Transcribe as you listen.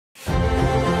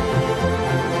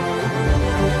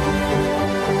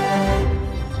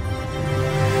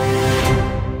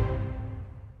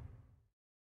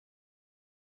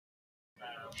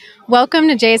Welcome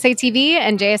to JSA TV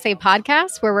and JSA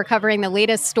Podcast, where we're covering the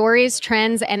latest stories,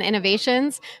 trends, and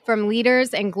innovations from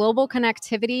leaders in global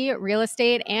connectivity, real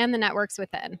estate, and the networks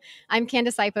within. I'm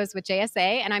Candace Ipos with JSA,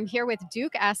 and I'm here with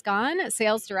Duke Aschan,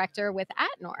 Sales Director with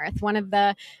atNorth, one of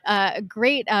the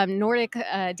great Nordic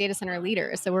data center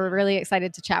leaders. So we're really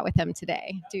excited to chat with him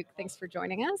today. Duke, thanks for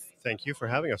joining us. Thank you for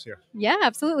having us here. Yeah,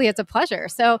 absolutely. It's a pleasure.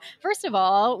 So first of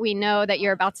all, we know that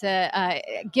you're about to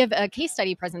give a case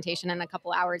study presentation in a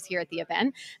couple hours here at the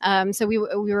event. So we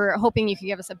were hoping you could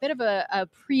give us a bit of a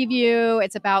preview.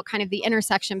 It's about kind of the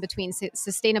intersection between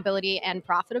sustainability and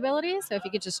profitability. So if you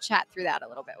could just chat through that a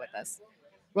little bit with us.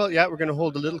 Well, yeah, we're going to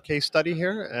hold a little case study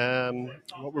here.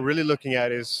 What we're really looking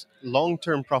at is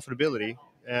long-term profitability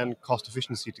and cost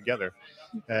efficiency together.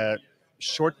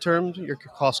 Short-term, your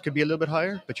cost could be a little bit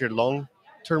higher, but your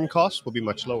long-term costs will be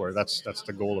much lower. That's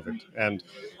the goal of it. And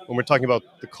when we're talking about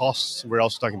the costs, we're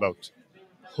also talking about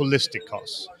holistic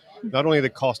costs. Not only the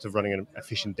cost of running an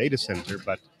efficient data center,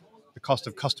 but the cost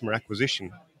of customer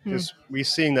acquisition. Because we're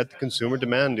seeing that the consumer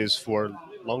demand is for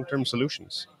long-term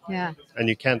solutions. Yeah. And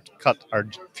you can't cut our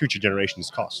future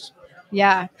generations' costs.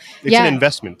 Yeah. It's an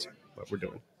investment, what we're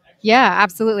doing. Yeah,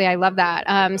 absolutely. I love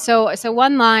that. So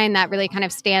one line that really kind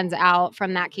of stands out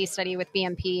from that case study with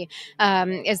BNP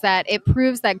is that it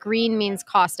proves that green means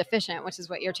cost efficient, which is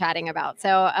what you're chatting about.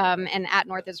 So, and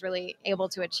atNorth is really able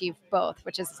to achieve both,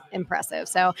 which is impressive.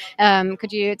 So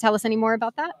could you tell us any more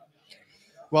about that?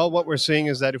 Well, what we're seeing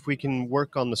is that if we can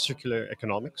work on the circular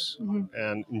economics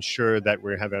and ensure that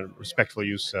we have a respectful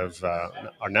use of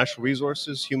our natural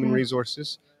resources, human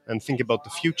resources, and think about the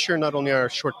future, not only our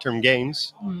short-term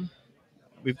gains,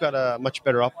 we've got a much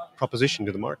better proposition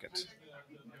to the market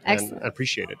and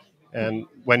appreciate it. And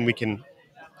when we can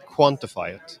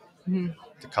quantify it,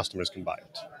 the customers can buy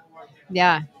it.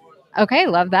 Yeah. Okay,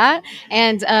 love that.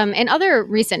 And in other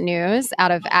recent news out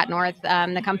of atNorth,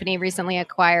 the company recently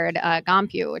acquired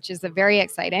Gompute, which is very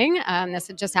exciting. This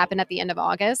had just happened at the end of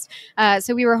August.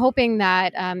 So we were hoping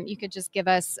that you could just give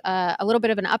us a little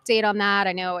bit of an update on that.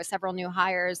 I know several new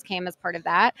hires came as part of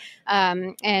that.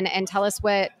 And tell us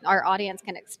what our audience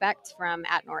can expect from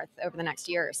atNorth over the next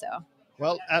year or so.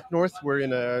 Well, atNorth, we're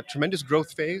in a tremendous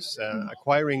growth phase.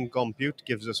 Acquiring Gompute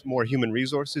gives us more human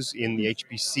resources in the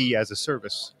HPC as a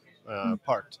service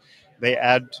part. They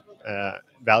add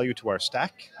value to our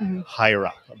stack higher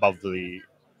up above the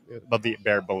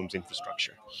bare bones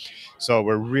infrastructure. So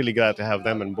we're really glad to have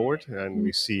them on board, and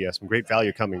we see some great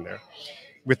value coming there.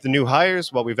 With the new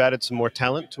hires, well, we've added some more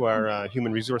talent to our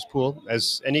human resource pool.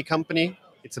 As any company,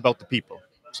 it's about the people.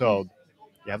 So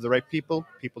you have the right people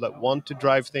that want to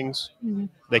drive things,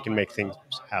 they can make things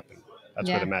happen. That's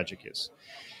where the magic is.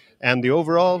 And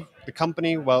the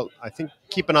company, well, I think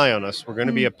keep an eye on us. We're going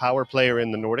to be a power player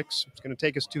in the Nordics. It's going to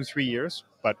take us 2-3 years,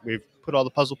 but we've put all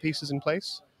the puzzle pieces in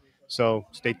place. So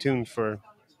stay tuned for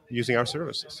using our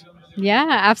services. Yeah,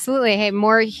 absolutely. Hey,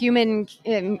 more human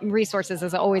resources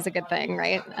is always a good thing,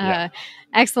 right?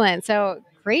 Excellent. So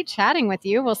great chatting with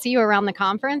you. We'll see you around the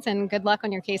conference, and good luck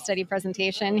on your case study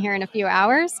presentation here in a few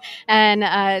hours. And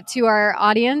to our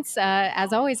audience,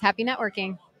 as always, happy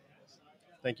networking.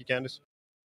 Thank you, Candace.